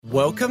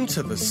Welcome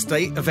to the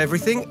State of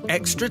Everything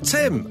Extra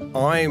Tim.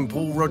 I'm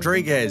Paul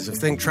Rodriguez of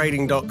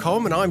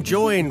ThinkTrading.com and I'm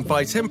joined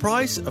by Tim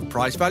Price of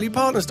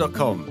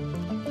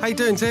PriceValuePartners.com. How you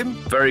doing, Tim?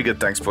 Very good,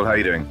 thanks, Paul. How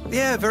you doing?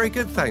 Yeah, very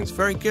good, thanks.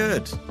 Very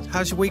good.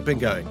 How's your week been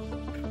going?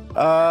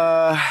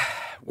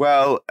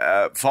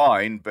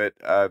 Fine, but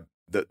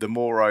the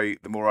more I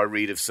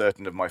read of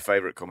certain of my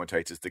favourite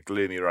commentators, the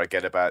gloomier I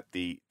get about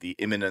the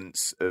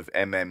imminence of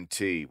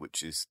MMT,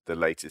 which is the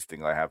latest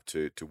thing I have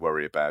to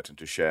worry about and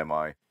to share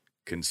my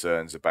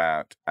concerns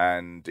about.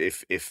 And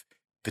if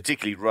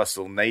particularly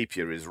Russell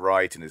Napier is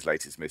right in his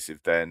latest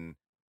missive, then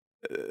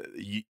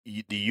the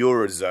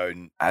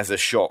Eurozone has a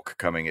shock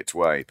coming its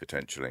way,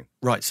 potentially.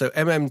 Right, so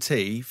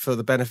MMT, for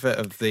the benefit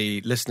of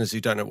the listeners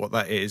who don't know what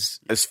that is.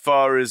 As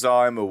far as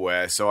I'm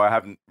aware, so I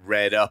haven't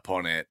read up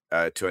on it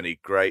to any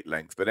great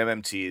length, but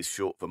MMT is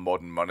short for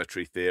modern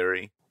monetary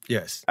theory.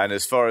 Yes. And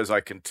as far as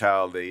I can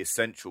tell, the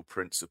essential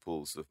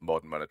principles of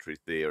modern monetary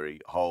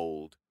theory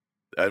hold,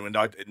 and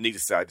I need to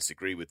say I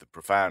disagree with them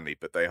profoundly,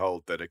 but they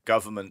hold that a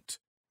government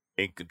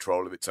in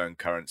control of its own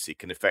currency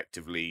can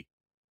effectively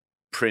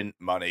print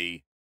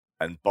money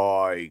and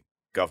buy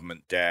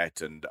government debt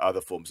and other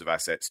forms of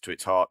assets to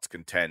its heart's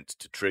content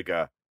to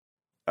trigger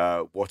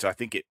what I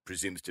think it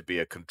presumes to be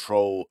a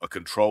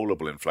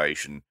controllable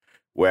inflation.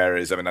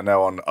 Whereas, I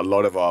know on a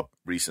lot of our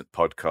recent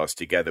podcasts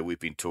together, we've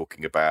been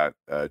talking about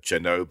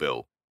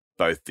Chernobyl,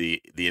 both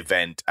the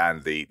event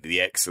and the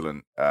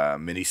excellent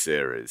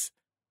miniseries.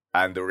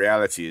 And the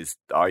reality is,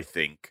 I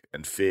think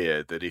and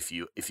fear that if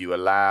you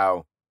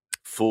allow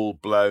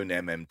full-blown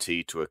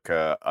MMT to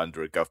occur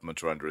under a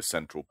government or under a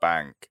central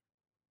bank,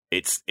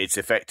 it's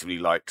effectively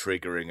like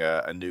triggering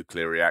a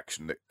nuclear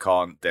reaction that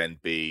can't then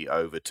be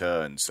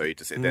overturned. So it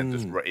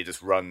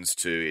just runs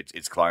to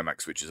its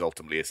climax, which is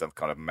ultimately some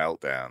kind of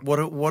meltdown.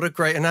 What a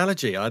great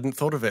analogy! I hadn't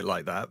thought of it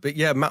like that, but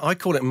yeah, I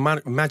call it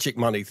magic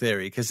money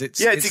theory because it's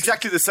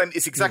exactly the same.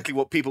 It's exactly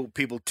what people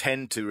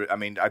tend to. I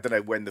don't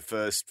know when the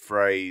first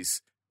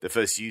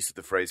use of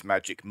the phrase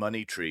 "magic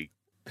money tree"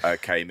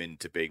 came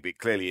into being, but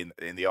clearly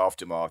in the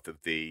aftermath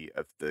of the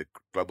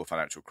global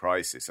financial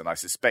crisis, and I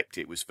suspect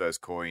it was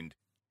first coined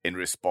in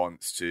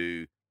response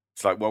to,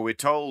 it's like, well, we're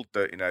told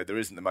that there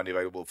isn't the money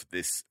available for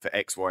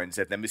X, Y, and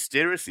Z. Then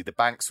mysteriously the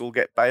banks all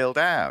get bailed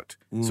out.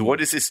 So what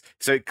is this?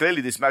 So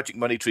clearly this magic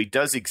money tree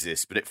does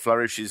exist, but it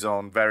flourishes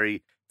on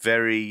very,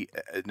 very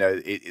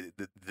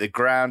the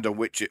ground on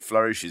which it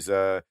flourishes.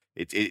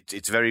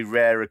 It's a very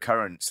rare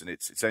occurrence, and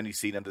it's only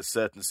seen under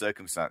certain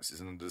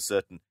circumstances and under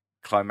certain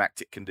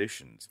climactic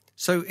conditions.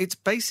 So it's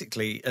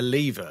basically a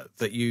lever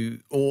that you,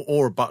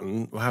 or a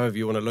button, however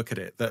you want to look at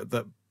it,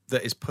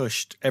 that is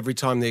pushed every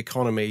time the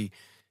economy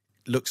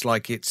looks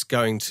like it's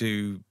going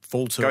to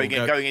falter,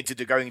 going into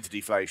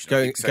deflation,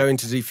 go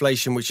into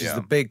deflation, which is the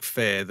big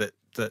fear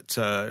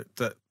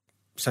that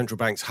central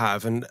banks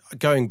have. And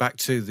going back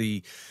to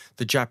the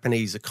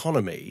Japanese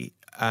economy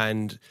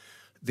and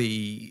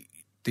the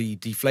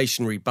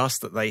deflationary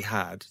bust that they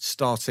had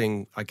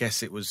starting, I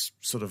guess it was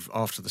sort of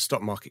after the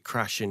stock market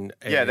crash in...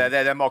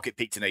 their market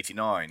peaked in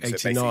 89, so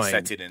basically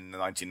set in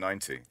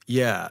 1990.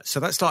 Yeah,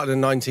 so that started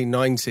in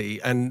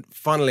 1990, and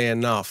funnily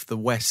enough, the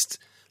West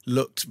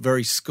looked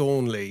very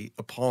scornfully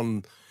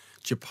upon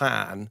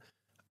Japan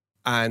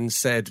and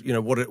said,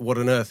 what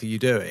on earth are you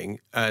doing?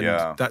 And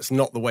that's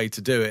not the way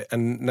to do it.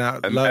 And now,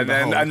 and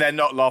they're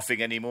not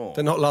laughing anymore.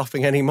 They're not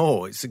laughing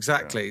anymore. It's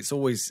exactly. Yeah. It's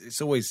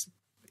always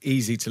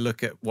easy to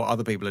look at what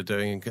other people are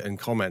doing and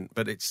comment,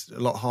 but it's a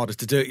lot harder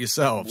to do it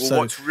yourself. Well,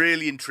 what's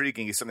really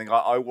intriguing is something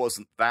I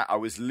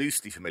was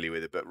loosely familiar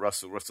with it, but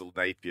Russell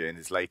Napier in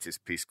his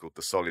latest piece called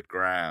The Solid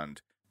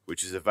Ground,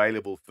 which is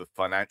available for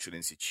financial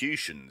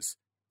institutions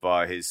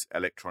via his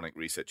electronic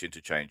research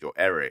interchange, or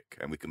ERIC,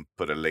 and we can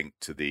put a link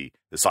to the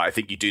site. I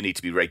think you do need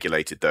to be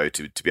regulated, though,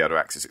 to be able to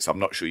access it, so I'm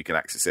not sure you can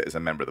access it as a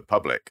member of the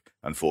public,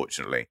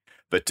 unfortunately.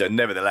 But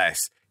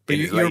nevertheless... But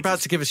you're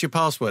about to give us your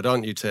password,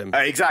 aren't you, Tim?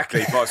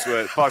 Exactly,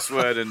 password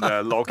and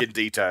login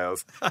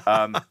details.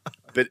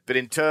 But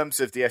in terms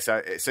of the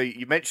SI, so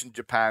you mentioned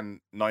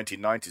Japan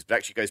 1990s, but it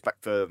actually goes back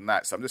further than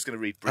that. So I'm just going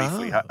to read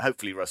briefly.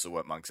 Hopefully Russell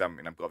won't mind, because I'm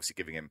obviously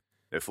giving him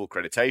full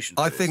accreditation.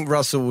 I think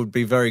Russell would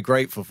be very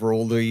grateful for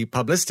all the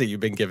publicity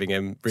you've been giving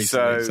him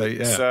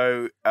recently.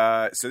 So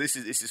this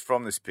is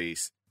from this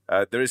piece.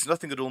 There is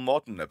nothing at all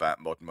modern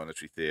about modern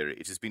monetary theory.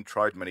 It has been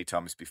tried many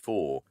times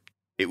before.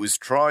 It was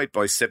tried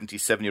by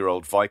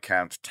 77-year-old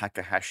Viscount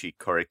Takahashi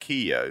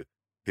Korekiyo,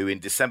 who in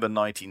December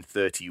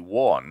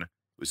 1931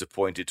 was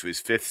appointed to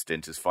his fifth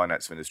stint as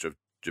finance minister of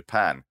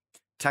Japan.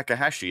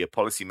 Takahashi, a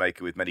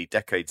policymaker with many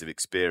decades of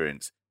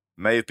experience,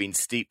 may have been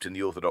steeped in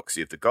the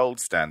orthodoxy of the gold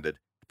standard,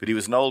 but he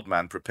was an old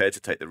man prepared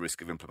to take the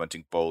risk of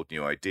implementing bold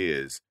new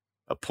ideas.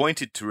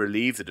 Appointed to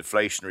relieve the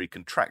deflationary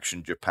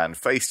contraction Japan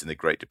faced in the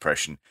Great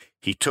Depression,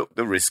 he took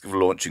the risk of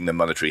launching the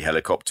monetary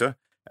helicopter,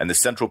 and the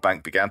central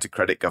bank began to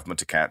credit government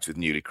accounts with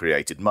newly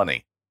created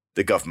money.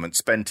 The government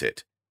spent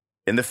it.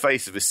 In the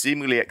face of a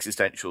seemingly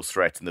existential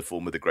threat in the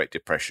form of the Great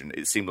Depression,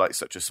 it seemed like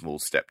such a small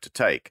step to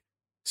take.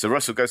 So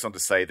Russell goes on to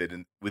say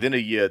that within a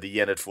year, the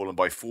yen had fallen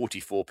by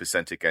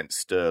 44% against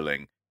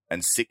sterling,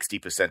 and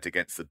 60%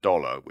 against the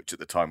dollar, which at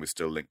the time was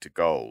still linked to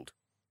gold.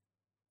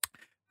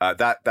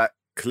 That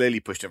clearly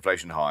pushed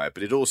inflation higher,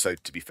 but it also,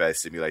 to be fair,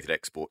 stimulated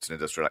exports and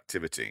industrial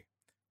activity.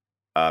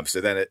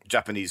 So then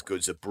Japanese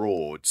goods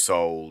abroad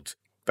sold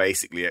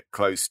basically at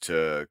close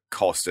to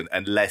cost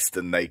and less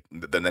than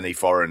any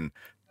foreign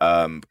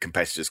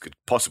competitors could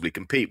possibly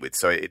compete with.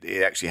 So it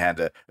actually had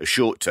a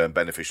short-term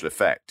beneficial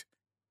effect.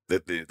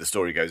 The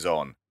story goes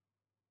on.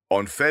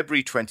 On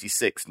February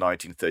 26,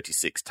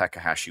 1936,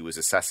 Takahashi was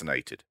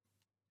assassinated.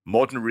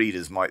 Modern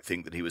readers might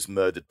think that he was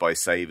murdered by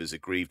savers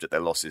aggrieved at their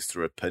losses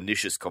through a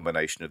pernicious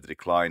combination of the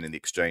decline in the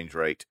exchange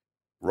rate,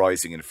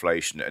 rising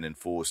inflation, and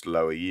enforced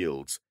lower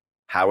yields.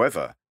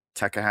 However,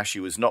 Takahashi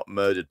was not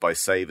murdered by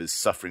savers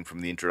suffering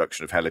from the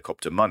introduction of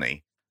helicopter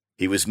money.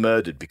 He was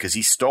murdered because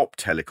he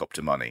stopped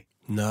helicopter money.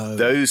 No.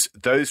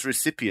 Those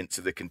recipients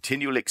of the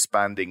continual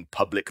expanding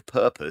public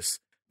purpose,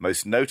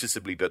 most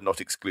noticeably but not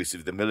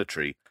exclusive the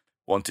military,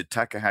 wanted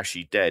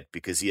Takahashi dead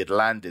because he had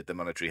landed the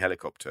monetary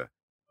helicopter.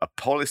 A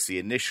policy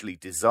initially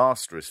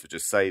disastrous for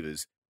just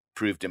savers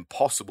proved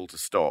impossible to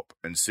stop,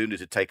 and soon it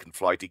had taken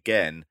flight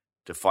again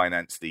to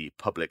finance the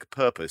public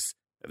purpose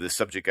of the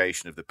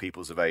subjugation of the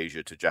peoples of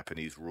Asia to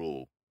Japanese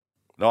rule.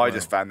 Now, I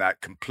just found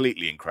that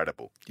completely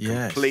incredible.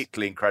 Yes.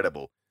 Completely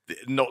incredible.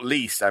 Not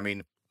least, I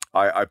mean,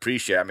 I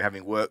appreciate,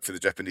 having worked for the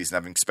Japanese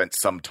and having spent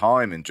some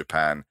time in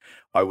Japan,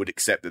 I would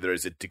accept that there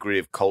is a degree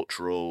of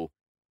cultural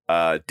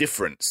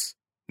difference.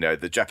 You know,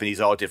 the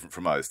Japanese are different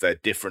from us. They're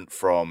different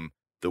from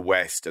the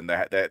West, and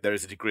there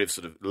is a degree of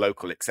sort of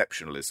local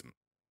exceptionalism.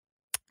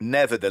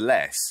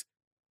 Nevertheless,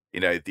 you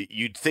know,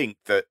 you'd think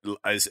that,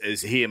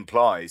 as he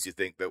implies, you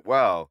think that,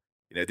 well,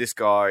 you know, this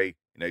guy,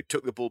 you know,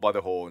 took the bull by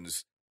the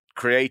horns,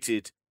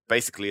 created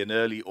basically an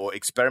early, or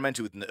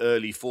experimented with an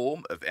early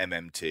form of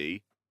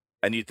MMT,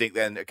 and you'd think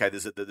then, okay,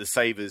 there's the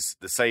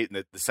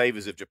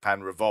savers of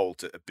Japan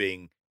revolt at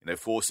being, you know,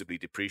 forcibly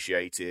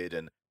depreciated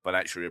and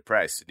financially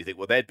repressed, and you think,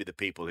 well, they'd be the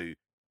people who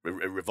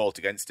revolt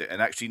against it,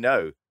 and actually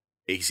no.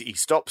 He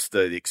stops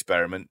the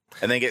experiment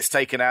and then gets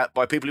taken out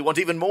by people who want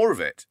even more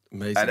of it.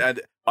 Amazing.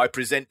 And I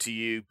present to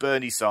you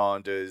Bernie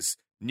Sanders,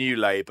 New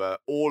Labour,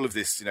 all of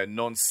this, you know,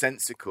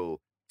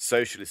 nonsensical,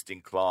 socialist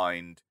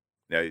inclined,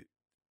 you know,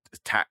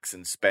 tax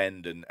and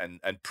spend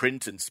and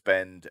print and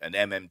spend and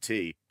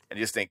MMT, and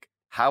you just think,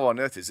 how on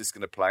earth is this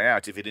going to play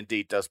out if it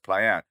indeed does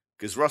play out?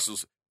 Because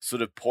Russell's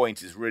sort of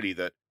point is really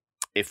that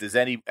if there's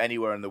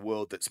anywhere in the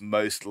world that's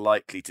most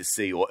likely to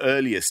see or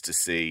earliest to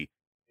see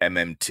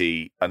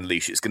MMT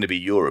unleash, it's going to be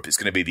Europe. It's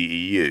going to be the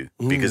EU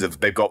because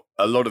they've got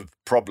a lot of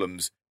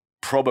problems,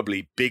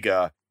 probably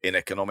bigger in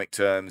economic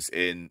terms,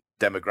 in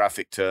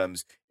demographic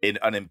terms, in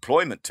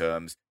unemployment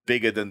terms,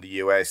 bigger than the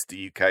US,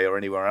 the UK, or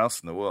anywhere else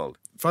in the world.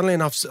 Funnily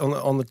enough,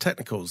 on the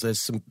technicals, there's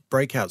some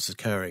breakouts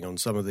occurring on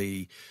some of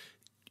the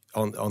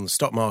on the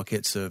stock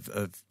markets of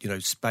you know,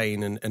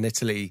 Spain and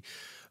Italy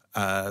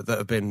that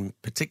have been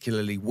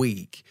particularly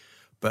weak,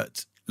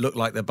 but look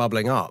like they're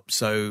bubbling up.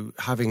 So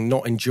having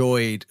not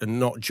enjoyed and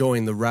not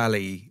joined the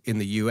rally in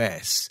the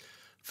US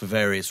for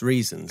various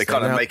reasons, they're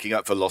kind of making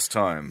up for lost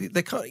time.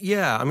 They can't,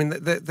 yeah. I mean,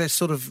 they're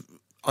sort of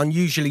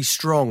unusually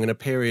strong in a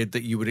period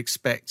that you would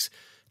expect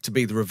to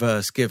be the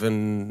reverse,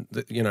 given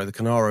the, you know, the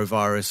Canaro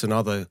virus and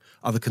other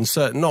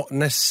concern. Not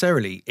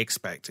necessarily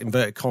expect,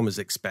 inverted commas,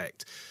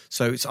 expect.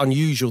 So it's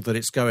unusual that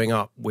it's going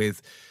up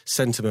with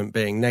sentiment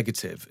being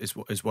negative,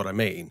 is what I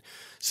mean.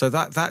 So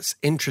that's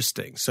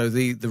interesting. So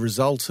the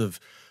result of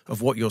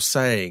what you're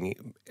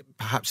saying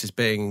perhaps is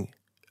being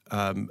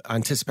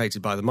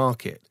anticipated by the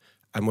market,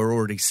 and we're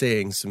already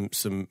seeing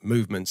some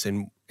movements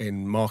in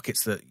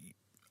markets that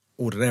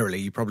ordinarily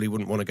you probably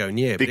wouldn't want to go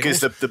near. Because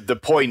the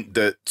point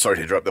that, sorry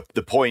to interrupt,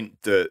 the point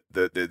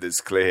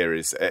that's clear here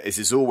is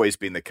it's always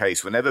been the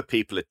case. Whenever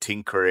people are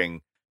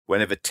tinkering,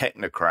 whenever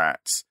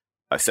technocrats,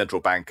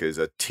 central bankers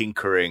are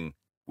tinkering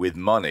with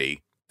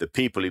money, the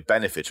people who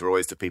benefit are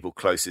always the people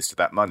closest to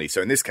that money.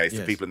 So in this case,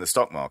 the people in the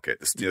stock market,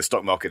 the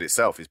stock market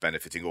itself is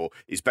benefiting, or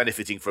is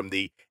benefiting from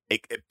the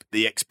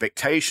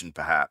expectation,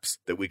 perhaps,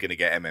 that we're going to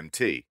get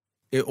MMT.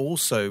 It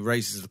also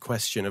raises the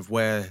question of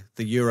where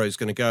the euro is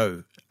going to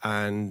go.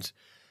 And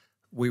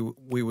we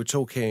were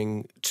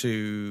talking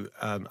to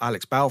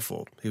Alex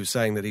Balfour, who was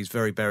saying that he's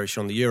very bearish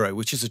on the euro,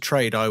 which is a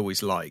trade I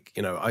always like.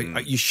 You know,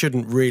 you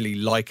shouldn't really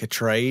like a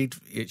trade.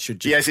 It should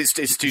just, yes,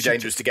 it's too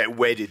dangerous to get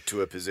wedded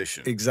to a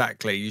position.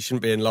 Exactly. You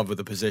shouldn't be in love with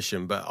the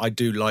position, but I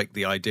do like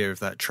the idea of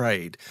that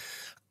trade.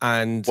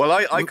 And well,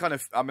 I kind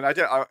of, I mean,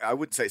 I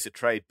wouldn't say it's a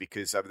trade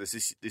because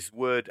there's this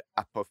word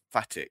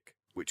apophatic,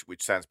 which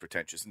sounds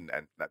pretentious, and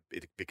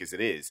because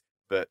it is,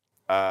 but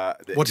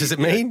what does it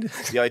mean?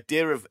 The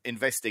idea of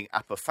investing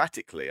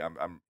apophatically,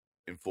 I'm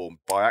informed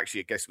by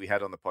actually a guest we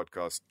had on the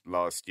podcast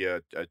last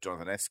year,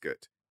 Jonathan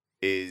Escott,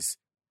 is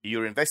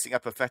you're investing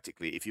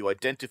apophatically if you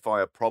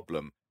identify a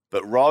problem,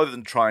 but rather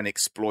than try and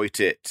exploit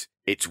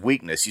its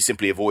weakness, you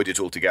simply avoid it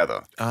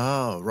altogether.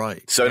 Oh,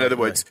 right. So in other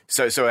words,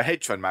 so a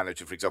hedge fund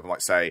manager, for example,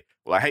 might say,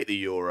 well, I hate the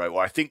euro,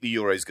 or I think the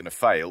euro is going to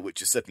fail, which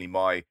is certainly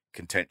my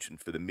contention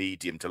for the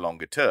medium to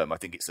longer term. I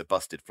think it's a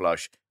busted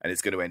flush and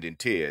it's going to end in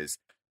tears.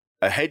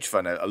 a hedge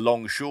fund, a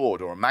long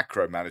short, or a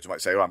macro manager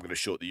might say, "Oh, I'm going to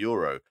short the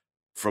euro."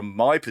 From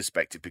my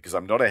perspective, because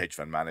I'm not a hedge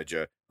fund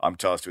manager, I'm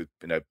tasked with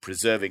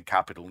preserving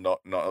capital,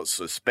 not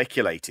sort of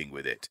speculating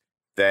with it.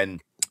 Then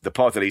the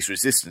path of least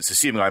resistance,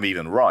 assuming I'm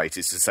even right,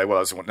 is to say, well,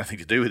 I just want nothing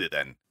to do with it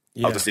then.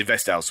 Yeah. I'll just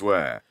invest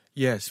elsewhere.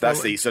 Yes.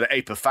 That's the sort of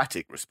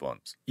apophatic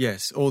response.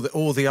 Yes. Or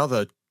the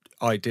other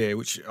idea,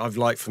 which I've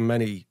liked for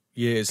many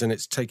years, and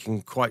it's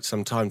taking quite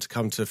some time to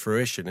come to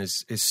fruition,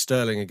 is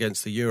sterling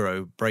against the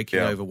euro breaking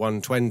over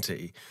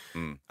 120.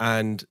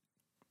 And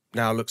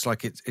now looks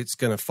like it's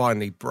going to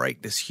finally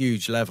break this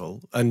huge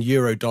level, and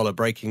euro dollar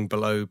breaking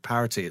below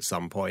parity at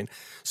some point.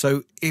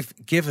 So if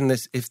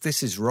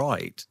this is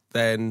right,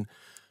 then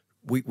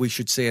we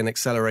should see an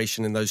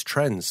acceleration in those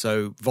trends.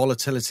 So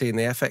volatility in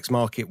the FX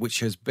market, which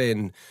has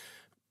been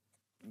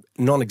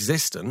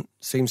non-existent,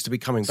 seems to be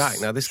coming back.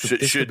 Now this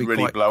should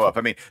really blow up.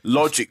 I mean,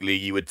 logically,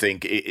 you would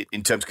think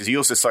in terms, because he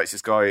also cites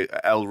this guy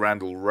L.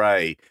 Randall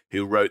Wray,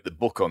 who wrote the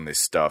book on this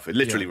stuff. He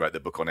literally wrote the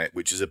book on it,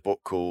 which is a book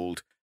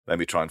called, let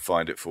me try and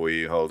find it for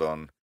you. Hold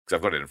on, because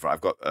I've got it in front.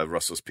 I've got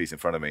Russell's piece in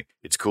front of me.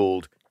 It's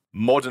called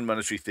Modern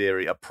Monetary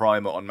Theory, a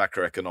Primer on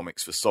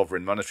Macroeconomics for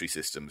Sovereign Monetary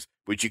Systems,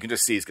 which you can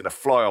just see is going to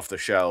fly off the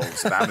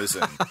shelves at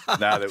Amazon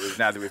now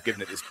that we've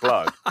given it this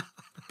plug.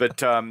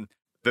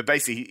 But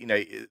basically,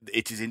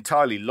 it is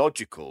entirely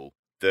logical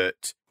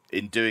that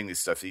in doing this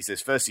stuff, he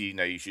says, firstly,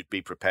 you should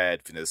be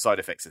prepared for the side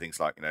effects of things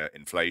like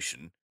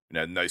inflation.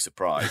 No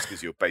surprise,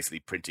 because you're basically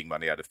printing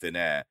money out of thin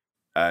air.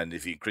 And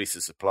if you increase the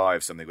supply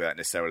of something without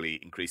necessarily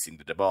increasing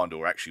the demand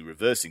or actually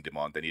reversing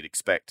demand, then you'd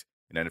expect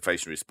an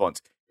inflationary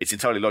response. It's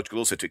entirely logical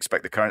also to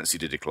expect the currency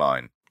to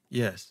decline.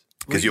 Yes.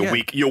 Because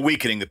you're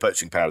weakening the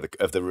purchasing power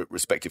of the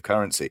respective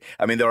currency.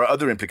 I mean, there are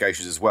other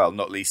implications as well,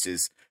 not least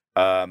is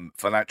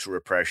financial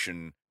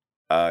repression,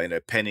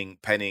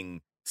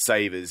 penning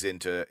savers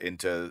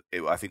into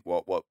I think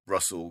what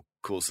Russell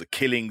calls the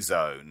killing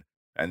zone.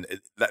 And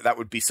that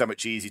would be so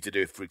much easier to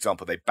do if, for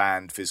example, they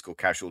banned physical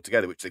cash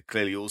altogether, which they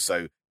clearly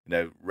also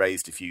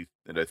raised a few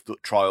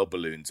trial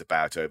balloons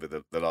about over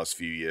the last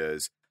few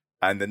years.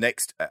 And the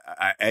next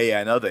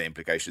another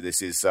implication of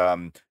this is,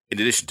 in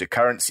addition to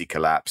currency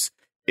collapse,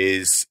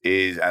 is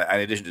in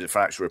addition to the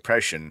financial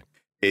repression,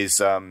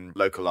 is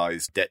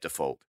localized debt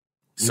default.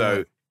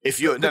 So if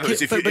you're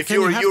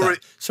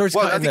sorry to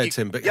cut in there,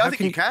 Tim, but I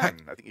think you can.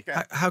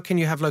 How can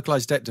you have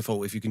localized debt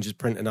default if you can just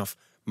print enough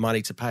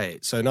money to pay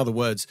it? So in other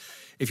words,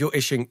 if you're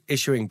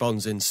issuing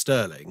bonds in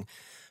sterling,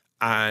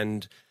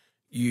 and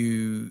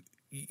you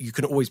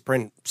can always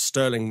print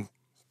sterling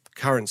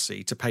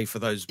currency to pay for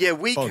those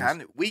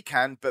bonds. We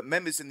can, but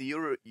members in the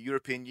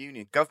European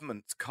Union,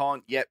 governments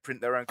can't yet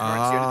print their own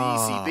currency.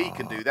 Only the ECB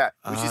can do that,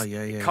 which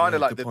is kind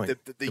of like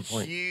the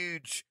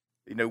huge,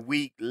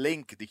 weak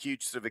link, the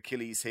huge sort of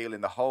Achilles heel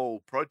in the whole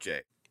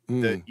project,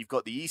 that you've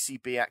got the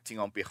ECB acting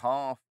on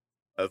behalf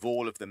of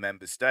all of the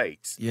member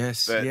states.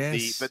 Yes, but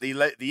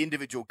the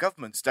individual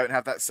governments don't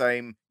have that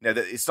same.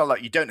 It's not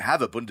like you don't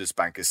have a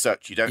Bundesbank as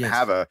such. You don't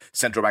have a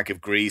Central Bank of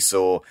Greece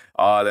or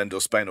Ireland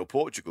or Spain or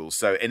Portugal.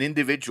 So an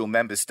individual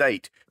member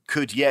state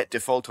could yet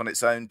default on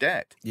its own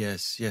debt.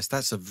 Yes,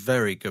 that's a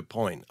very good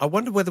point. I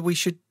wonder whether we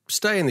should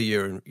stay in the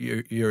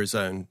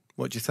Eurozone.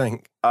 What do you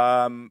think?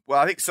 Well,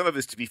 I think some of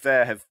us, to be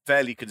fair, have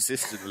fairly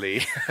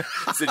consistently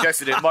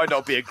suggested it might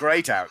not be a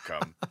great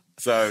outcome.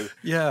 So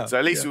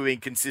at least we're being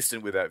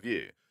consistent with that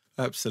view.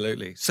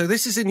 Absolutely. So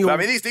this is in your. I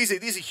mean, these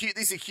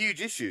are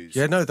huge issues.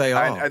 Yeah, no, they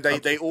are, and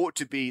they ought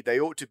to be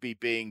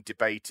being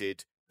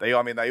debated. They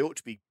ought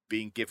to be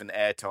being given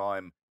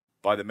airtime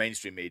by the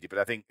mainstream media. But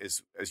I think,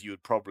 as you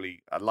would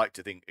probably, I'd like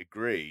to think,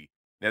 agree.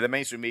 The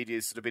mainstream media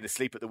has sort of been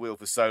asleep at the wheel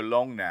for so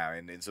long now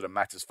in sort of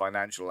matters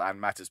financial and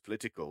matters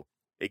political.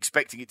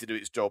 Expecting it to do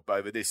its job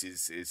over this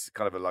is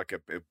kind of like a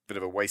bit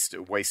of a waste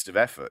of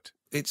effort.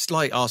 It's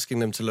like asking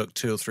them to look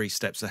 2 or 3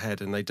 steps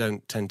ahead, and they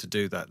don't tend to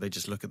do that. They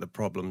just look at the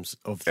problems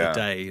of the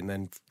day and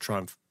then try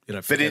and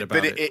forget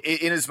about it. But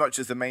in as much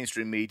as the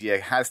mainstream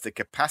media has the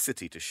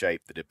capacity to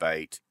shape the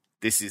debate,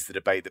 this is the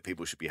debate that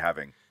people should be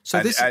having.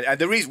 So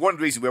one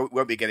reason we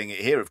won't be getting it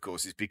here, of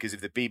course, is because if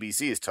the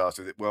BBC is tasked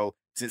with it, well,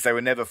 since they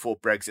were never for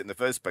Brexit in the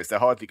first place, they're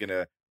hardly going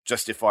to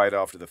justify it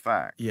after the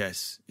fact.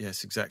 Yes,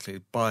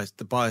 exactly.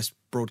 The biased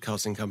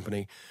broadcasting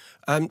company.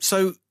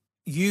 So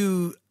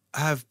you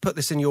have put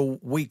this in your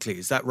weekly,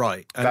 is that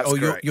right? That's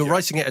correct. You're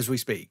writing it as we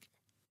speak.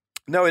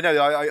 No.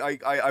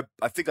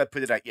 I think I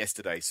put it out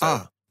yesterday.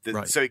 So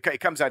right. So it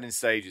comes out in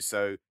stages.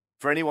 So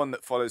for anyone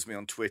that follows me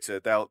on Twitter,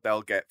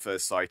 they'll get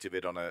first sight of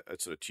it on a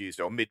sort of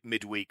Tuesday or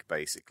midweek,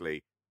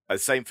 basically.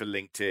 Same for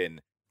LinkedIn.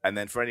 And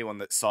then for anyone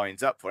that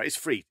signs up for it, it's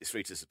free. It's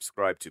free to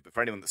subscribe to. But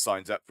for anyone that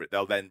signs up for it,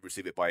 they'll then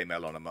receive it by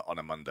email on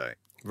a Monday.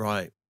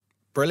 Right,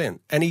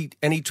 brilliant. Any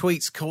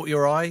tweets caught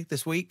your eye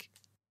this week?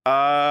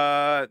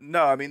 No.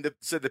 I mean,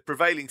 the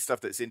prevailing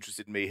stuff that's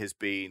interested me has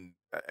been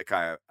a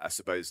kind of, I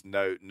suppose,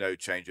 no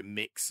change, a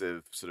mix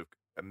of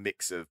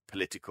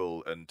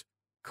political and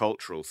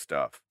cultural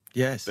stuff.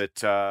 Yes, but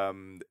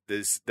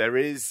there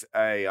is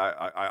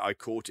I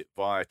caught it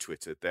via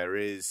Twitter. There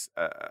is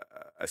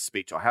a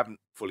speech. I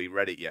haven't fully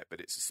read it yet, but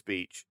it's a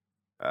speech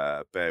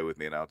Bear with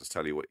me, and I'll just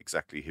tell you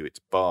exactly who it's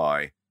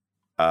by.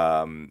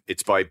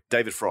 It's by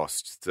David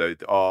Frost. So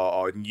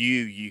our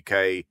new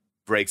UK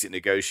Brexit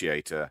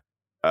negotiator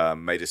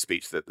made a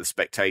speech that The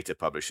Spectator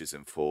publishes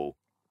in full.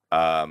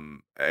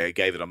 I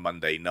gave it on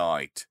Monday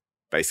night,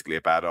 basically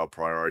about our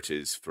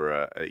priorities for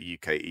a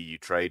UK-EU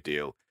trade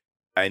deal.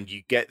 And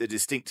you get the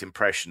distinct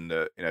impression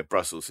that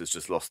Brussels has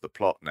just lost the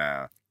plot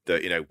now.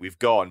 That we've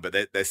gone, but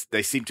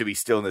they seem to be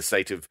still in a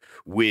state of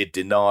weird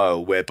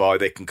denial, whereby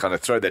they can kind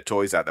of throw their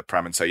toys out the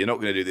pram and say, "You're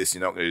not going to do this,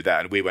 you're not going to do that,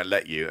 and we won't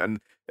let you."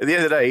 And at the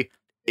end of the day,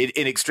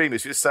 in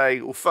extremis, we just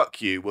say, "Well,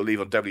 fuck you. We'll leave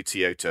on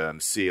WTO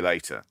terms. See you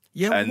later."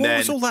 Yeah, and what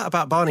was all that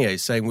about Barnier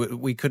saying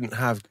we couldn't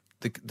have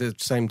the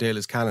same deal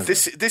as Canada?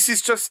 This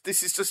is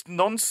just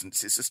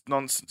nonsense. It's just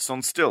nonsense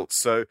on stilts.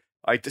 So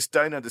I just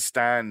don't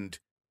understand.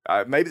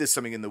 Maybe there's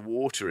something in the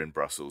water in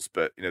Brussels,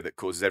 but that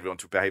causes everyone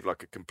to behave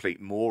like a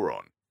complete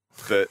moron.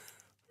 But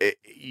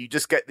you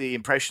just get the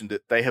impression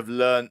that they have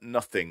learned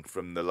nothing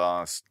from the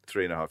last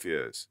 3.5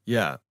 years.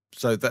 Yeah.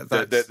 So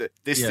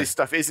this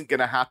stuff isn't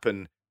going to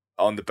happen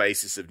on the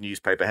basis of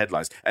newspaper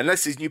headlines,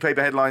 unless these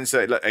newspaper headlines.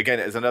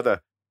 Again, as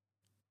another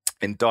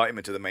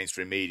indictment of the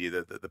mainstream media,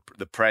 that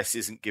the press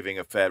isn't giving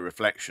a fair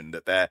reflection,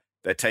 that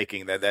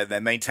they're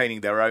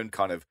maintaining their own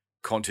kind of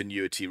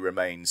continuity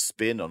remains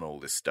spin on all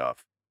this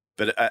stuff.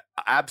 But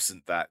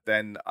absent that,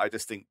 then I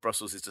just think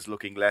Brussels is just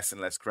looking less and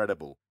less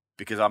credible,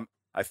 because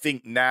I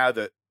think now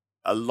that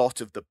a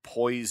lot of the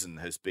poison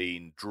has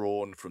been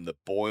drawn from the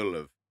boil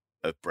of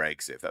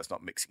Brexit, if that's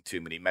not mixing too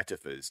many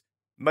metaphors,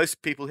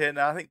 most people here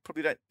now, I think,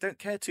 probably don't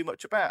care too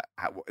much about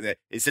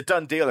it's a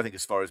done deal, I think,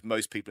 as far as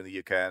most people in the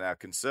UK are now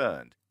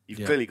concerned.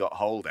 You've clearly got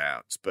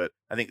holdouts, but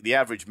I think the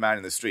average man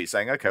in the street is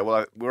saying, okay,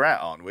 well, we're out,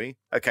 aren't we?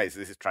 Okay, so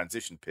this is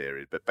transition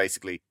period, but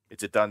basically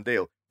it's a done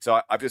deal.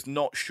 So I'm just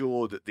not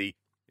sure that the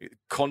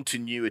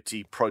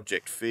continuity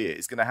project fear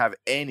is going to have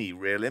any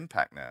real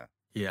impact now.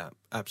 Yeah,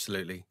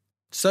 absolutely.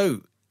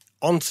 So,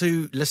 on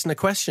to listener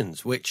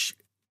questions, which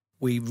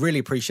we really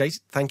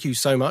appreciate. Thank you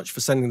so much for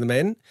sending them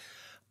in.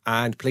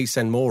 And please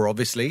send more,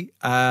 obviously.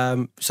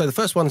 So the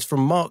first one's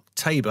from Mark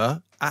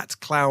Tabor at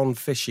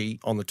Clownfishy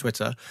on the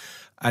Twitter.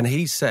 And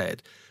he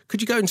said,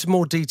 could you go into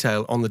more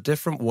detail on the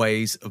different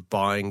ways of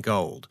buying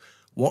gold?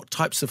 What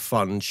types of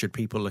funds should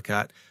people look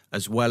at,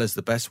 as well as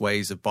the best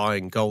ways of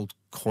buying gold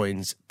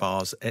coins,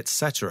 bars,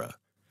 etc.?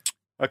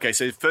 Okay,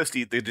 so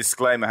firstly, the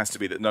disclaimer has to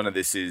be that none of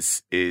this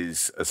is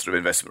a sort of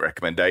investment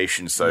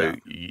recommendation. So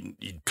you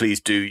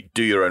please do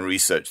your own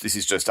research. This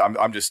is just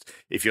I'm just,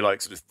 if you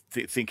like, sort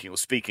of thinking or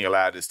speaking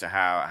aloud as to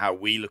how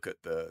we look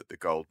at the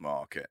gold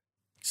market.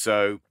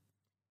 So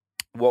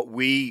what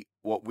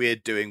we're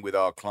doing with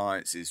our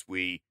clients is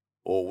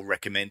or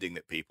recommending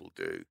that people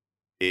do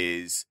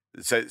is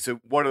so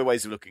one of the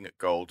ways of looking at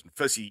gold. And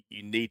firstly,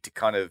 you need to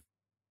kind of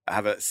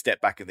have a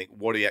step back and think,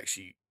 what are you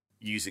actually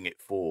using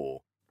it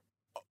for?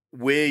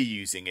 We're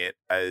using it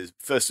as,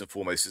 first and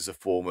foremost, as a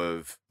form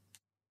of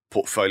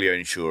portfolio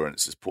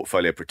insurance, as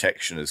portfolio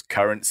protection, as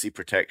currency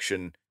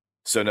protection.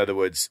 So in other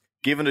words,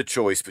 given a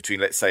choice between,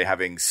 let's say,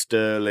 having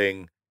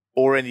sterling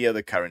or any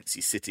other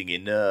currency sitting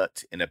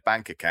inert in a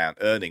bank account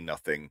earning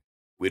nothing,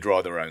 we'd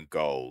rather own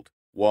gold.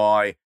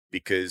 Why?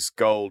 Because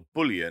gold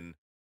bullion,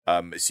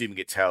 assuming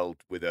it's held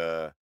with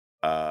a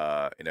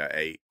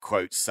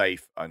quote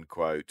safe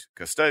unquote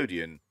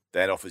custodian,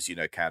 then offers you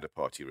no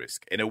counterparty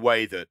risk in a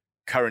way that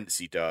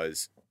currency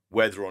does,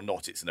 whether or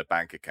not it's in a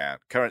bank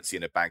account. Currency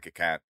in a bank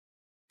account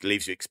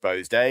leaves you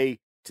exposed to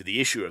the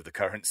issuer of the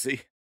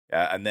currency,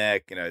 and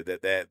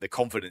the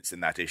confidence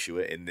in that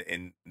issuer,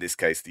 in this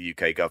case the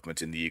UK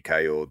government in the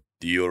UK, or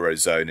the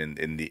Eurozone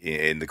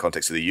in the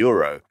context of the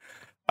euro.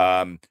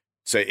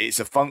 So it's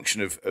a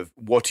function of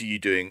what are you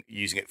doing,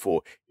 using it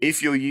for.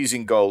 If you're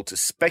using gold to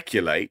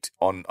speculate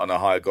on a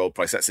higher gold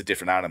price, that's a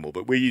different animal.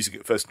 But we're using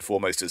it first and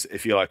foremost as,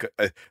 if you like,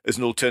 as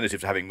an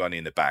alternative to having money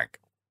in the bank.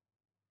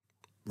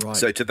 Right.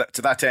 So to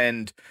that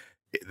end,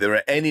 there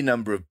are any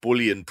number of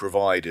bullion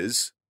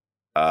providers,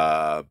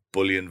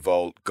 bullion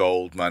vault,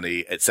 gold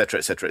money,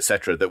 etc.,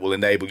 that will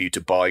enable you to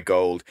buy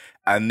gold,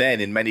 and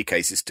then in many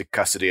cases to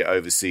custody it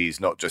overseas,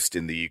 not just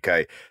in the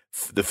UK.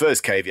 The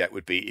first caveat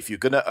would be, if you're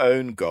going to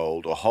own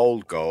gold or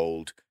hold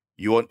gold,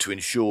 you want to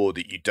ensure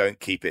that you don't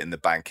keep it in the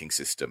banking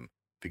system,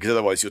 because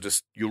otherwise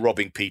you're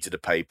robbing Peter to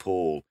pay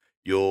Paul.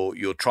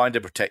 You're trying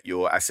to protect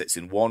your assets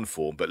in one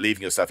form, but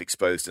leaving yourself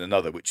exposed in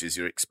another, which is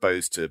you're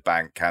exposed to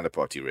bank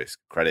counterparty risk,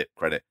 credit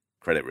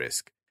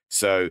risk.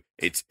 So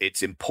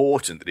it's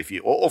important that if you,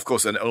 or of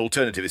course, an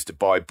alternative is to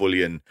buy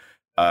bullion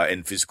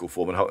in physical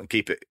form and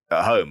keep it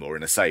at home or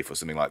in a safe or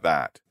something like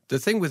that. The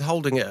thing with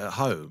holding it at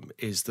home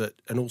is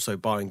that, and also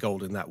buying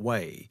gold in that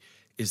way,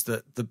 is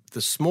that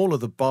the smaller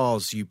the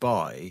bars you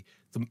buy,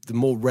 the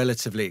more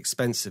relatively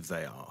expensive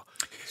they are.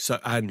 So,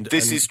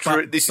 this is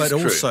true. But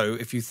also,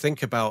 if you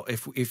think about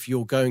if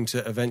you're going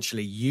to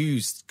eventually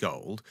use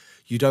gold,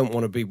 you don't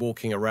want to be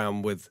walking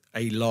around with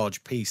a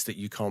large piece that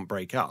you can't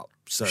break up.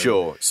 So,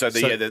 sure. So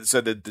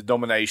the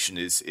denomination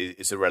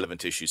is a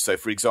relevant issue. So,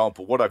 for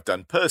example, what I've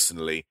done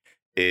personally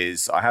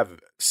is I have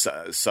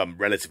some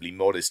relatively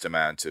modest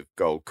amount of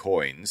gold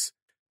coins,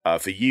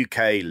 For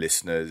UK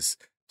listeners,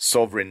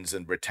 sovereigns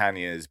and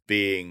Britannias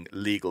being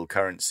legal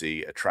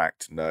currency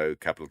attract no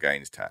capital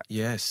gains tax.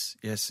 Yes.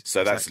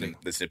 So exactly.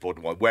 that's an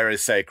important one.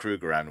 Whereas, say,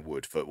 Krugerrand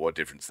would, for what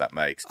difference that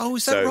makes. Oh,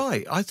 is that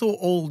right? I thought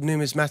all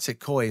numismatic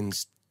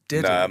coins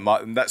did.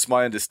 No, that's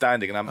my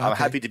understanding, and I'm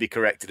happy to be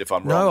corrected if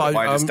I'm wrong. No,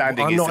 my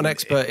understanding I'm is not an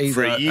expert either.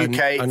 For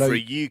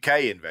a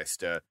UK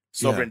investor,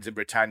 sovereigns and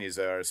Britannias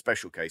are a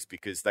special case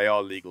because they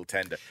are legal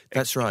tender.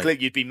 That's right.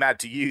 Clearly, you'd be mad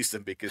to use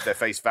them because their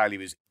face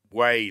value is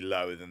way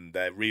lower than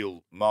their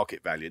real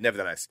market value.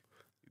 Nevertheless,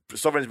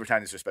 sovereigns and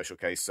Britannias are a special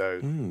case.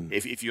 So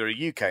if you're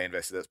a UK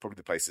investor, that's probably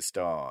the place to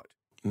start.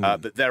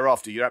 But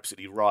thereafter, you're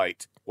absolutely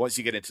right. Once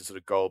you get into sort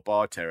of gold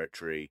bar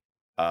territory,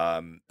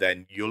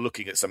 then you're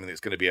looking at something that's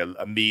going to be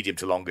a medium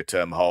to longer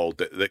term hold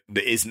that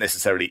isn't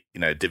necessarily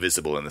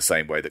divisible in the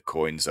same way that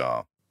coins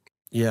are.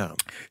 Yeah.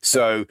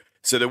 So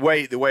the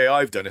way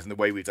I've done it and the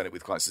way we've done it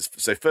with clients is,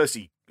 so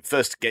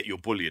first get your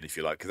bullion, if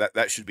you like, because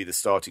that should be the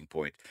starting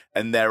point.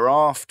 And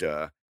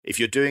thereafter, if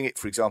you're doing it,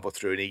 for example,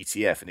 through an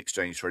ETF, an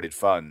exchange traded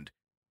fund,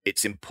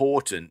 it's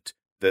important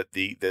that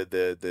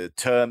the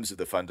terms of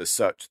the fund are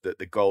such that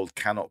the gold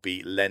cannot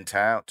be lent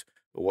out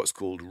or what's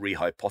called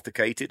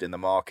rehypothecated in the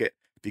market,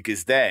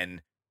 because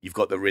then you've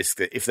got the risk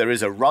that if there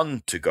is a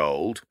run to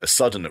gold, a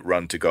sudden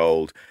run to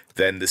gold,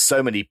 then there's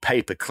so many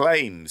paper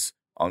claims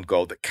on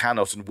gold that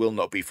cannot and will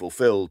not be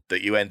fulfilled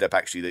that you end up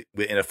actually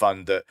in a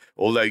fund that,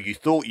 although you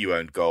thought you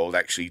owned gold,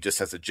 actually just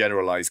has a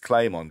generalized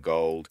claim on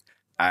gold,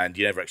 and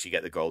you never actually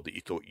get the gold that you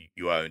thought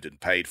you owned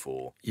and paid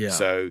for. Yeah.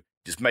 So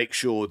just make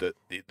sure that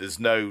there's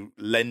no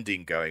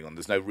lending going on,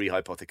 there's no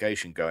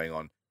rehypothecation going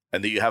on,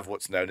 and that you have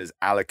what's known as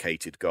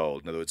allocated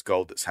gold. In other words,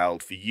 gold that's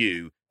held for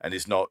you and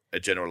is not a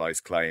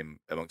generalized claim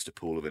amongst a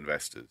pool of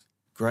investors.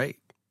 Great.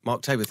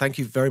 Mark Tabor, thank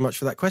you very much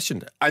for that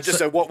question. And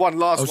just one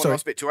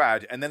last bit to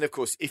add, and then, of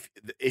course,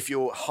 if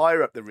you're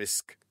higher up the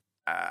risk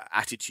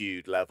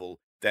attitude level,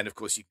 then, of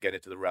course, you can get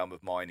into the realm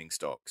of mining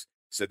stocks.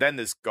 So then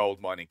there's gold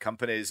mining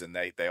companies, and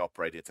they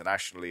operate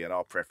internationally, and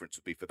our preference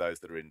would be for those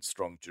that are in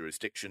strong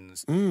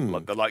jurisdictions,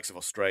 like the likes of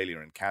Australia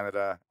and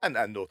Canada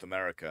and North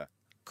America.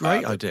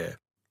 Great idea.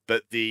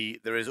 But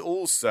there is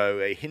also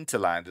a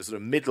hinterland, a sort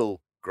of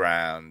middle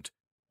ground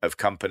of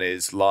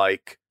companies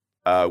like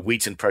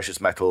Wheaton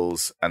Precious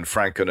Metals and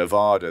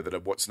Franco-Nevada that are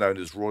what's known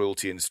as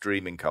royalty and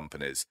streaming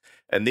companies.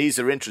 And these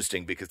are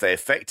interesting because they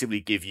effectively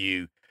give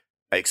you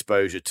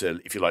exposure to,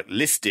 if you like,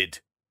 listed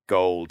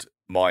gold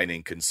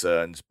mining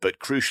concerns, but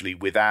crucially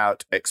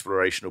without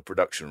exploration or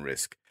production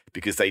risk,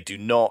 because they do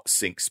not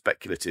sink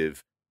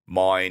speculative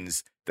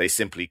mines. They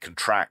simply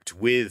contract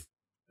with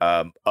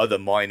other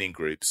mining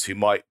groups who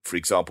might, for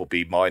example,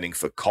 be mining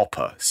for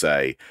copper,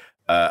 say,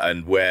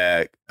 and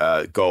where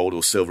gold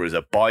or silver is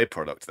a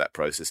byproduct of that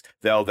process.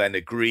 They'll then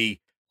agree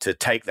to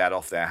take that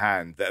off their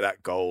hand,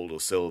 that gold or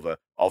silver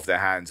off their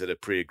hands at a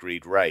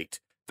pre-agreed rate.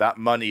 That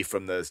money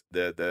from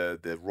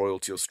the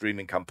royalty or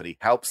streaming company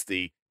helps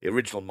the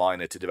original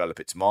miner to develop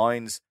its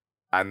mines,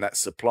 and that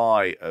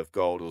supply of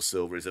gold or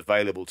silver is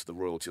available to the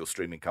royalty or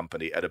streaming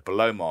company at a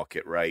below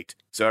market rate,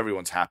 so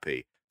everyone's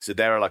happy. So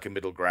they're like a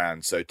middle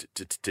ground. So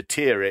to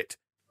tier it,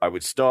 I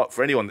would start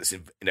for anyone that's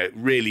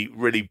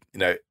really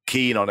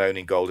keen on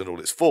owning gold in all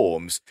its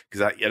forms,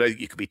 because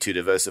you could be too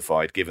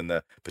diversified given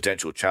the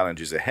potential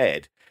challenges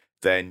ahead.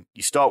 Then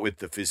you start with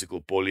the physical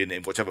bullion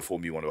in whichever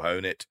form you want to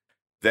own it.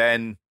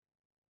 Then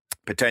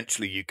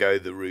potentially you go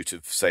the route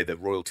of, say, the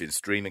royalty and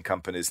streaming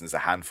companies, and there's a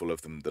handful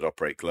of them that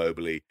operate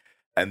globally.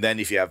 And then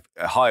if you have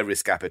a high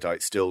risk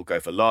appetite, still go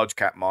for large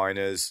cap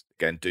miners.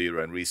 Again, do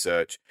your own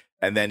research.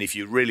 And then if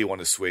you really want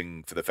to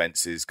swing for the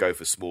fences, go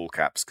for small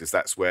caps, because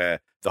that's where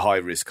the high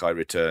risk, high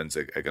returns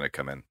are going to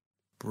come in.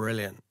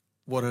 Brilliant.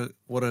 What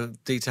a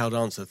detailed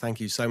answer.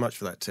 Thank you so much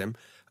for that, Tim.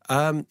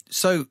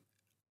 So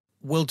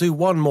we'll do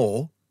one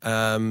more.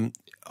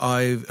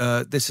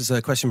 This is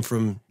a question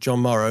from John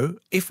Morrow.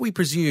 If we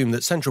presume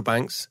that central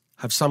banks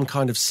have some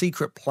kind of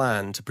secret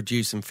plan to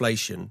produce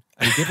inflation,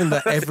 and given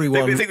that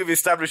everyone... I think we've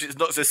established it's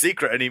not so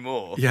secret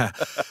anymore. Yeah,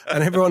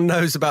 and everyone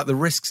knows about the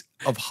risks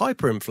of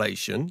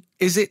hyperinflation,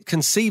 is it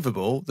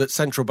conceivable that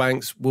central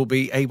banks will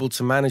be able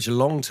to manage a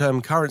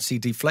long-term currency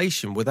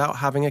deflation without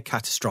having a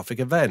catastrophic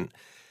event?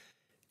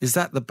 Is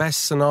that the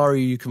best scenario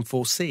you can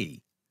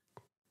foresee?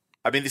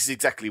 I mean, this is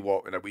exactly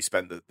what we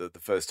spent the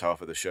first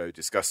half of the show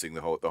discussing,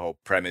 the whole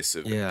premise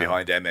of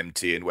behind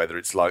MMT and whether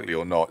it's likely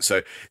or not.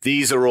 So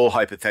these are all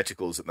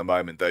hypotheticals at the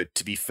moment, though.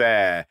 To be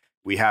fair,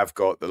 we have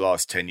got the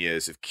last 10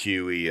 years of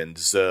QE and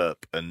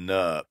ZERP and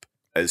NERP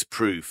as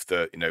proof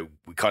that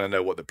we kind of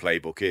know what the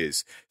playbook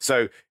is.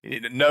 So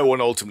no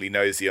one ultimately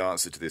knows the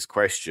answer to this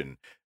question.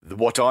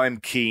 What I'm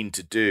keen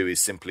to do is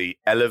simply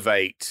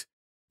elevate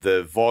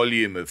the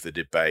volume of the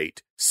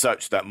debate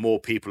such that more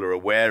people are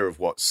aware of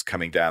what's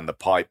coming down the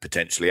pipe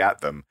potentially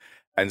at them.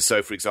 And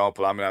so, for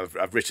example,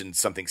 I've written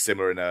something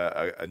similar in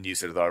a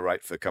newsletter that I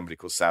write for a company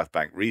called South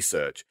Bank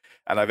Research.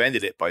 And I've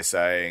ended it by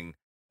saying,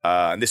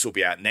 and this will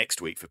be out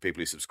next week for people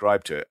who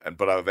subscribe to it,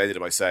 but I've ended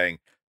it by saying,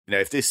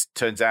 if this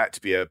turns out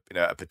to be a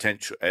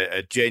potential,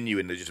 a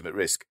genuine legitimate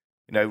risk,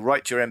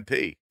 write to your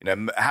MP,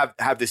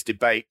 have this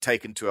debate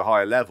taken to a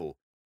higher level,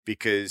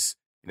 because,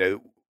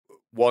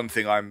 one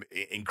thing I'm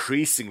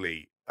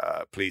increasingly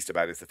pleased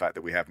about is the fact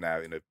that we have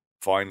now,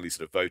 finally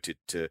sort of voted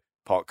to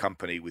part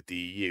company with the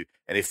EU.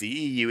 And if the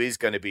EU is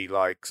going to be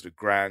like sort of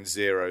ground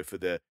zero for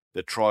the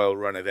trial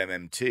run of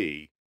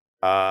MMT,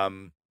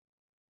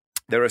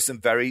 there are some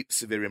very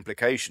severe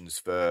implications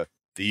for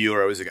the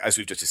euro, as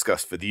we've just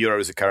discussed, for the euro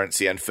as a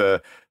currency, and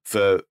for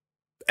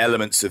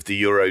elements of the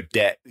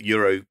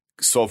euro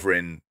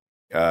sovereign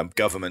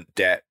government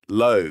debt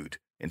load,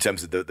 in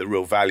terms of the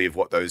real value of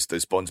what those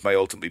bonds may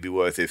ultimately be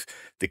worth if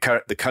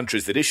the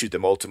countries that issued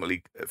them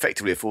ultimately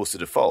effectively are forced to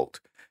default.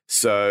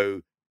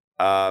 So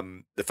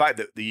the fact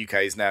that the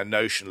UK is now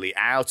notionally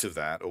out of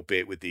that,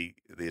 albeit with the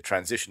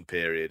transition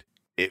period,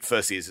 it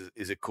firstly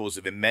is a cause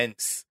of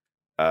immense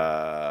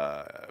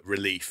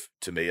relief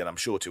to me, and I'm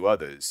sure to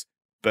others.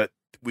 But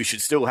we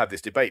should still have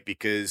this debate,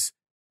 because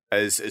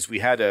as we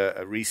had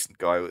a recent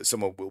guy,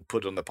 someone we'll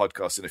put on the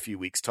podcast in a few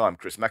weeks' time,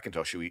 Chris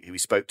McIntosh, who we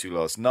spoke to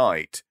last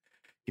night,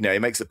 he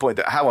makes the point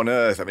that how on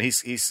earth, I mean,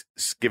 he's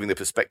giving the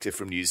perspective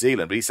from New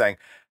Zealand, but he's saying,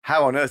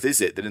 how on earth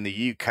is it that in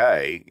the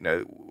UK,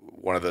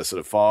 one of the sort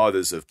of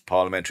fathers of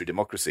parliamentary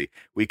democracy,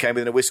 we came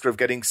within a whisker of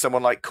getting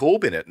someone like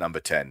Corbyn at number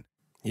 10?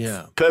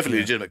 Yeah. Perfectly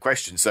legitimate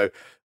question. So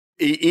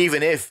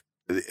even if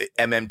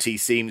MMT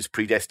seems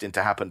predestined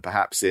to happen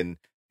perhaps in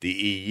the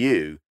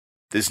EU,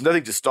 there's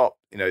nothing to stop,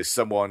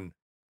 someone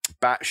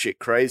batshit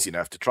crazy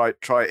enough to try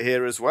it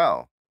here as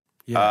well.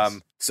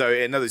 Yes. So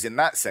in other words, in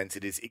that sense,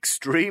 it is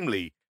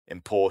extremely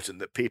important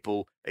that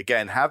people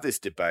again have this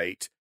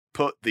debate,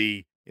 put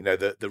the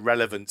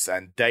relevance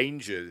and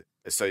danger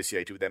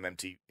associated with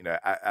MMT,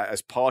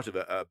 as part of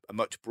a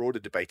much broader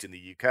debate in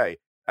the UK,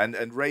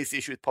 and raise the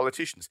issue with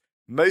politicians,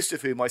 most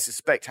of whom I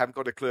suspect haven't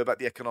got a clue about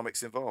the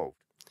economics involved.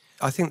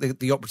 I think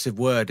the operative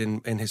word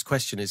in his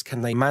question is,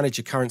 can they manage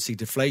a currency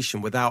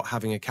deflation without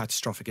having a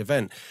catastrophic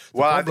event?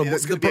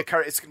 It's going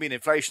to be an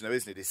inflation, though,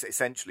 isn't it? It's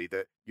essentially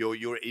that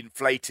you're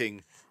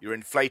inflating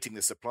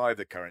the supply of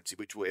the currency,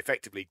 which will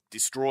effectively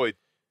destroy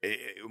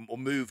or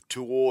move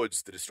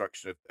towards the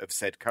destruction of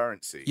said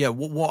currency. Yeah,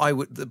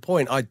 the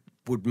point I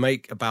would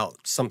make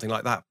about something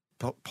like that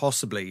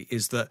possibly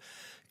is that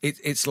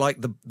it's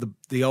like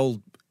the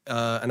old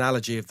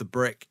analogy of the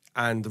brick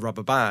and the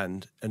rubber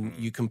band, and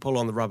you can pull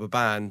on the rubber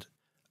band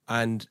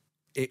and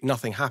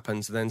nothing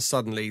happens, and then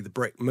suddenly the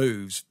brick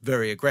moves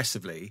very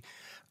aggressively,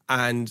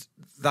 and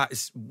that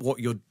is what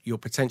you're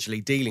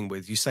potentially dealing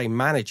with. You say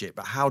manage it,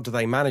 but how do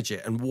they manage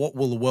it, and what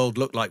will the world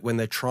look like when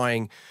they're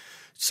trying,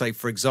 say,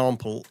 for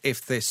example,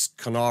 if this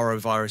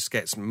coronavirus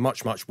gets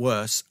much, much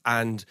worse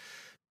and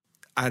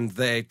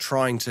they're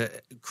trying to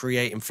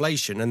create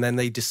inflation, and then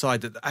they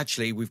decide that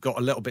actually we've got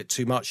a little bit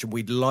too much and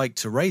we'd like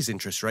to raise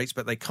interest rates,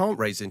 but they can't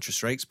raise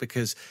interest rates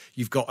because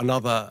you've got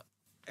another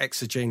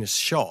exogenous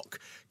shock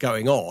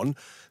going on,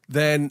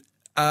 then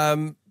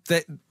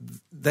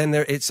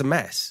it's a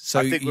mess.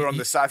 So I think we're on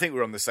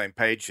the same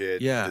page here.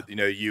 Yeah.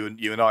 That,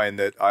 you and I, and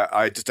that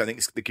I just don't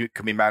think it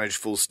can be managed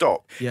full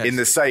stop. Yes. In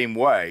the same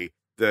way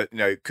that,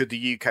 could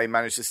the UK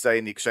manage to stay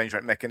in the exchange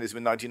rate mechanism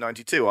in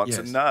 1992?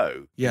 Answer, yes.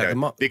 No. Yeah,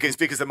 because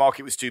the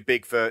market was too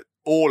big for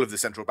all of the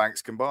central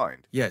banks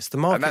combined. Yes, the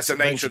market, and that's the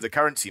nature of the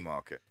currency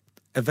market.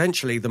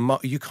 Eventually,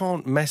 you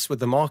can't mess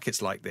with the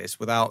markets like this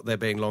without there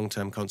being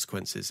long-term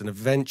consequences, and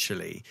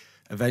eventually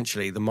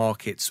the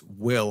markets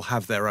will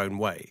have their own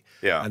way.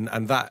 Yeah,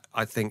 and that,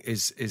 I think,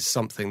 is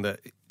something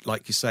that,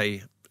 like you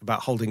say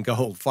about holding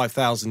gold,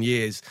 5,000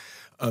 years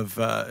of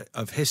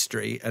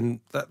history, and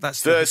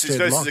that's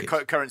versus a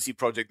currency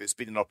project that's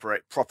been in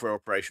proper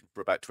operation for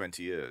about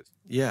 20 years.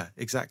 Yeah,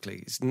 exactly.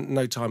 It's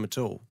no time at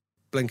all.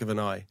 Blink of an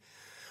eye.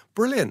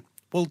 Brilliant.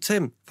 Well,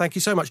 Tim, thank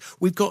you so much.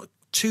 We've got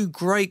two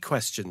great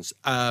questions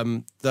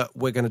that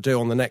we're going to do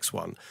on the next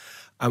one.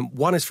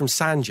 One is from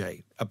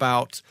Sanjay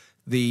about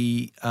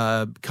the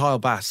Kyle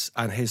Bass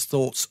and his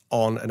thoughts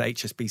on an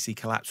HSBC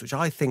collapse, which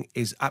I think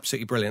is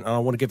absolutely brilliant, and I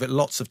want to give it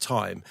lots of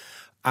time.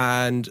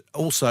 And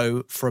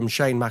also from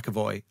Shane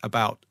McAvoy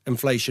about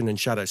inflation and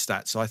shadow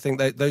stats. So I think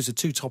those are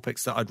two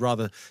topics that I'd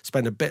rather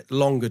spend a bit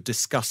longer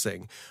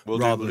discussing.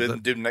 We'll do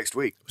them next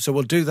week. So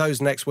we'll do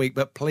those next week.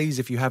 But please,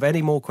 if you have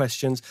any more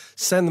questions,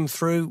 send them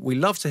through. We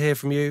love to hear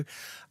from you,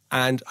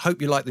 and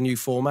hope you like the new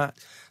format.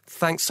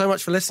 Thanks so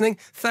much for listening.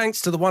 Thanks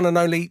to the one and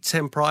only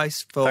Tim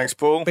Price for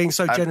being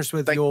so generous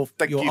with your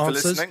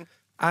answers. For listening.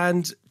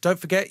 And don't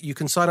forget, you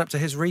can sign up to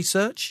his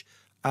research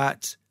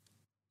at...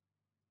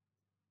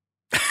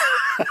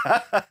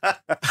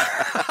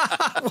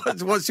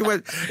 What's your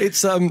web?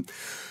 It's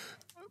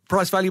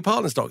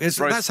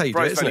pricevaluepartners.com. That's how you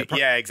do it, isn't it?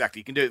 Yeah, exactly.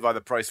 You can do it via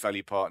the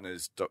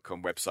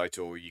pricevaluepartners.com website,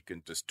 or you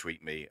can just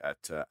tweet me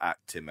at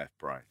Tim F.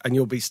 Bryant. And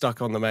you'll be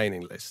stuck on the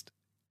mailing list.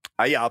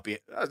 Yeah, I'll be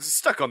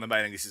stuck on the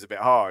mailing list. Is a bit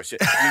harsh. You'll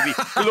be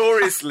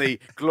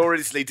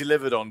gloriously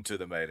delivered onto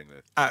the mailing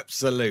list.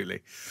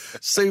 Absolutely.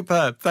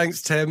 Superb.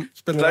 Thanks, Tim.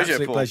 It's been an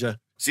absolute pleasure.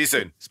 See you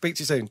soon. Speak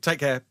to you soon. Take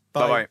care.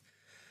 Bye. Bye-bye.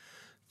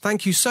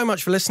 Thank you so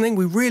much for listening.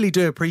 We really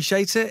do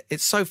appreciate it.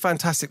 It's so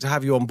fantastic to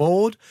have you on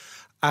board.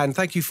 And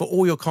thank you for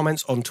all your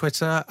comments on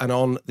Twitter and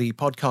on the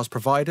podcast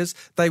providers.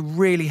 They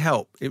really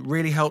help. It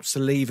really helps to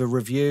leave a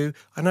review.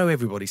 I know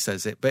everybody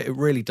says it, but it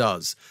really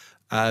does.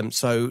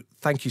 So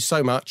thank you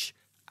so much,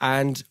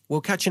 and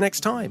we'll catch you next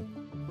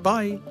time.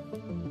 Bye.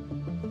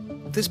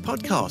 This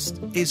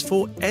podcast is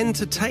for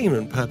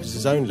entertainment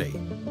purposes only.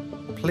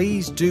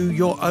 Please do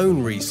your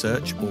own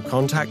research or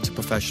contact a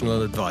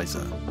professional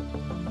advisor.